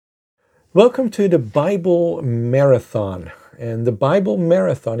Welcome to the Bible Marathon. And the Bible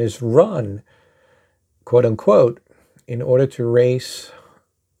Marathon is run, quote unquote, in order to raise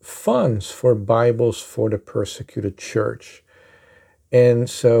funds for Bibles for the persecuted church. And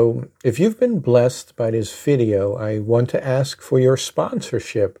so if you've been blessed by this video, I want to ask for your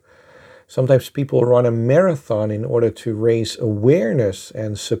sponsorship. Sometimes people run a marathon in order to raise awareness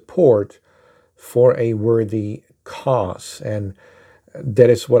and support for a worthy cause. And that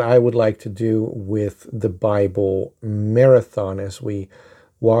is what I would like to do with the Bible Marathon as we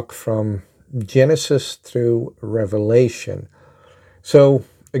walk from Genesis through Revelation. So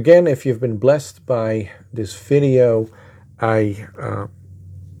again, if you've been blessed by this video, I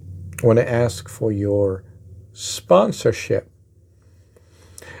want to ask for your sponsorship.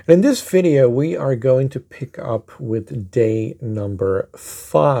 And in this video, we are going to pick up with day number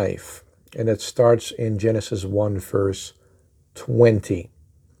 5. And it starts in Genesis 1, verse 20.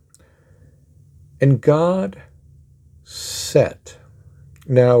 And God said.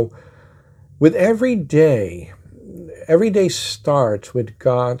 Now, with every day starts with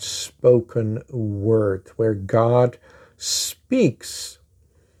God's spoken word, where God speaks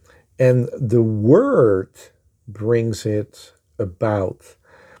and the word brings it about.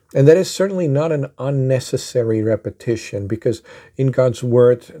 And that is certainly not an unnecessary repetition, because in God's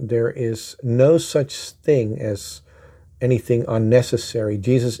word there is no such thing as anything unnecessary.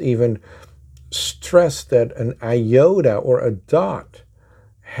 Jesus even stressed that an iota or a dot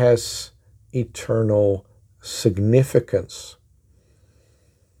has eternal significance.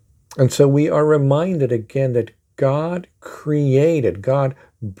 And so we are reminded again that God created, God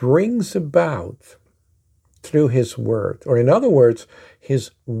brings about through His Word. Or in other words,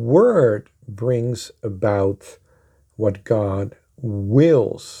 His Word brings about what God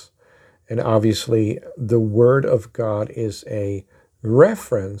wills. And obviously, the Word of God is a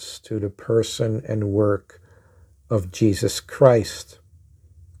reference to the person and work of Jesus Christ.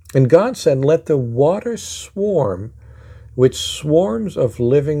 And God said, "Let the waters swarm with swarms of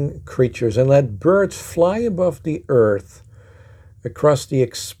living creatures, and let birds fly above the earth across the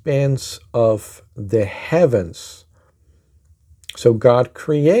expanse of the heavens." So God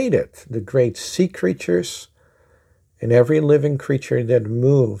created the great sea creatures and every living creature that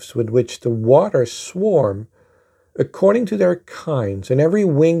moves, with which the waters swarm according to their kinds, and every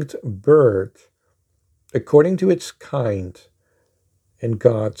winged bird according to its kind. And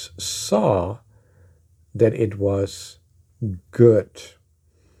God saw that it was good.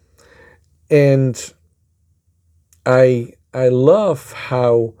 And I love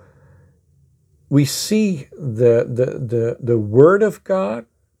how we see the Word of God,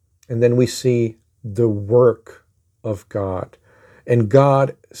 and then we see the work of God. And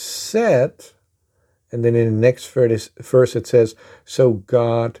God said, and then in the next verse it says, so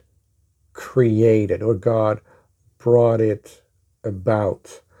God created, or God brought it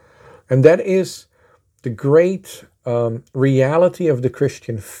about. And that is the great reality of the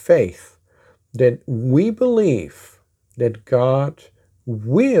Christian faith, that we believe that God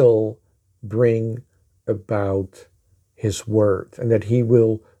will bring about His Word, and that He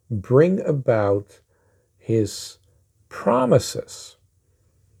will bring about His promises.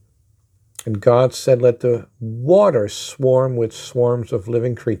 And God said, "Let the waters swarm with swarms of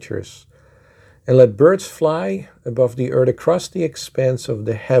living creatures, and let birds fly above the earth across the expanse of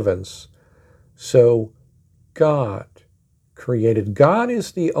the heavens." So God created. God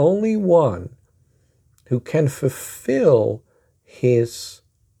is the only one who can fulfill His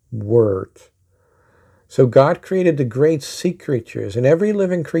word. So God created the great sea creatures and every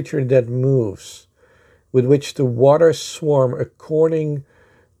living creature that moves, with which the waters swarm according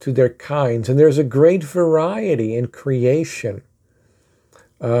to their kinds. And there's a great variety in creation.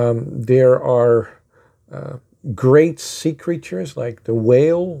 There are great sea creatures like the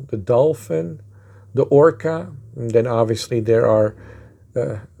whale, the dolphin, the orca, and then obviously there are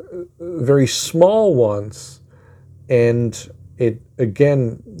very small ones. And it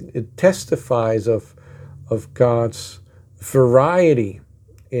testifies of God's variety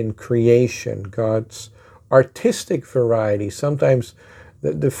in creation, God's artistic variety. Sometimes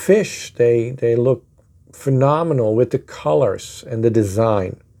the fish, they look phenomenal with the colors and the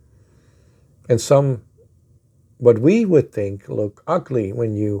design. And some, what we would think, look ugly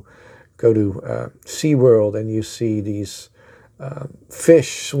when you go to SeaWorld and you see these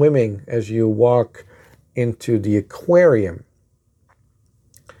fish swimming as you walk into the aquarium.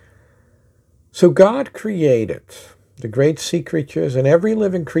 So God created. the great sea creatures, and every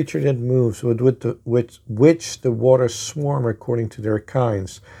living creature that moves, with which the waters swarm according to their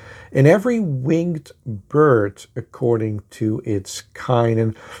kinds, and every winged bird according to its kind.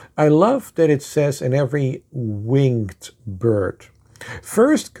 And I love that it says, and every winged bird.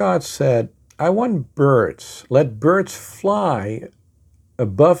 First, God said, I want birds. Let birds fly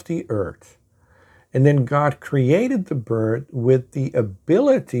above the earth. And then God created the bird with the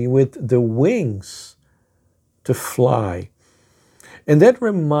ability, with the wings, to fly. And that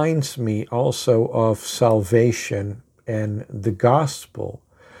reminds me also of salvation and the gospel.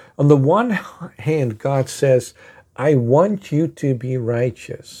 On the one hand, God says, I want you to be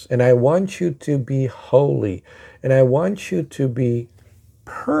righteous, and I want you to be holy, and I want you to be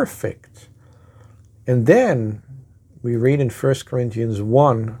perfect. And then we read in 1 Corinthians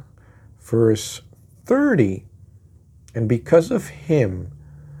 1, verse 30, and because of him,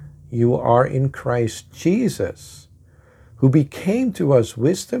 you are in Christ Jesus, who became to us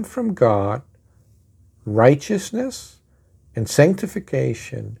wisdom from God, righteousness and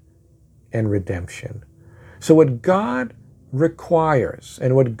sanctification and redemption. So what God requires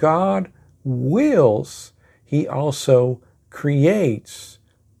and what God wills, he also creates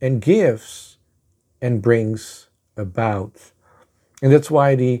and gives and brings about. And that's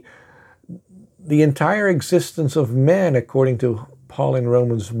why the entire existence of man, according to Paul in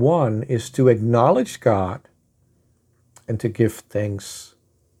Romans 1, is to acknowledge God and to give thanks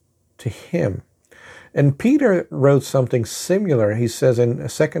to him. And Peter wrote something similar. He says in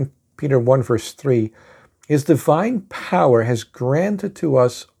 2 Peter 1 verse 3, his divine power has granted to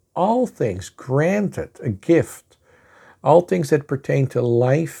us all things, granted, a gift, all things that pertain to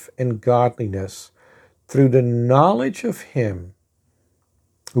life and godliness through the knowledge of him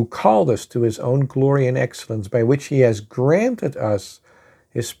who called us to his own glory and excellence, by which he has granted us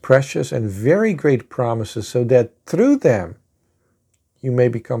his precious and very great promises, so that through them you may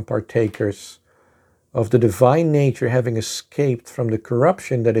become partakers of the divine nature, having escaped from the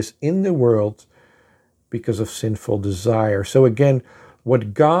corruption that is in the world because of sinful desire. So again,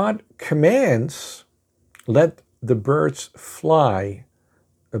 what God commands, let the birds fly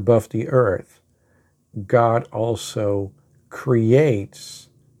above the earth, God also creates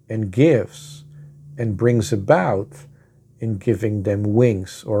and gives and brings about in giving them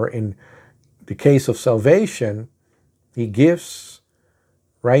wings. Or in the case of salvation, he gives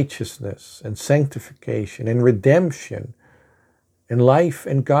righteousness and sanctification and redemption and life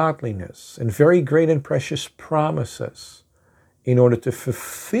and godliness and very great and precious promises in order to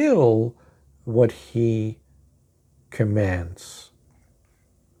fulfill what he commands.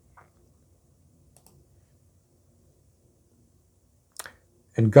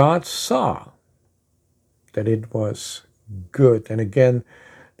 And God saw that it was good. And again,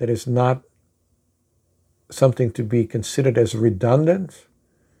 that is not something to be considered as redundant,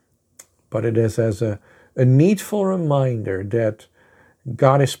 but it is as a needful reminder that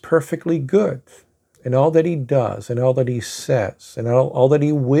God is perfectly good, and all that he does, and all that he says, and all that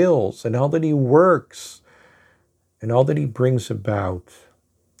he wills, and all that he works, and all that he brings about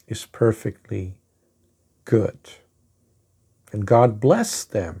is perfectly good. And God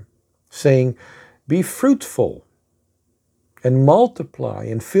blessed them, saying, be fruitful and multiply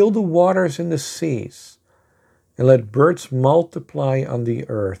and fill the waters in the seas, and let birds multiply on the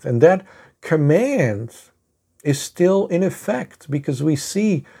earth. And that command is still in effect, because we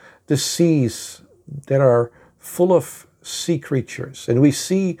see the seas that are full of sea creatures, and we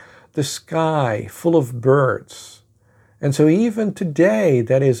see the sky full of birds. And so even today,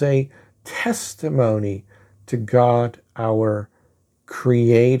 that is a testimony to God, our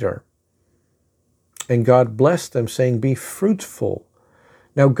Creator. And God blessed them, saying, be fruitful.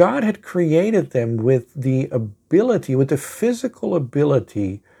 Now, God had created them with the ability, with the physical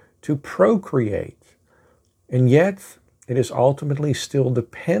ability to procreate. And yet, it is ultimately still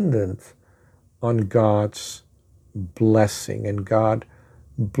dependent on God's blessing. And God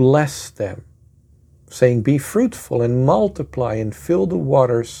blessed them, saying, be fruitful and multiply and fill the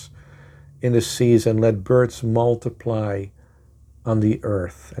waters in the seas, and let birds multiply on the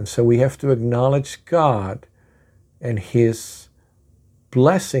earth. And so we have to acknowledge God and his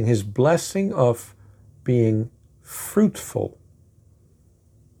blessing of being fruitful.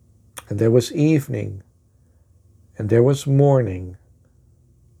 And there was evening, and there was morning,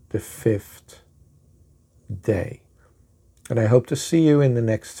 the fifth day. And I hope to see you in the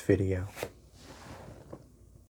next video.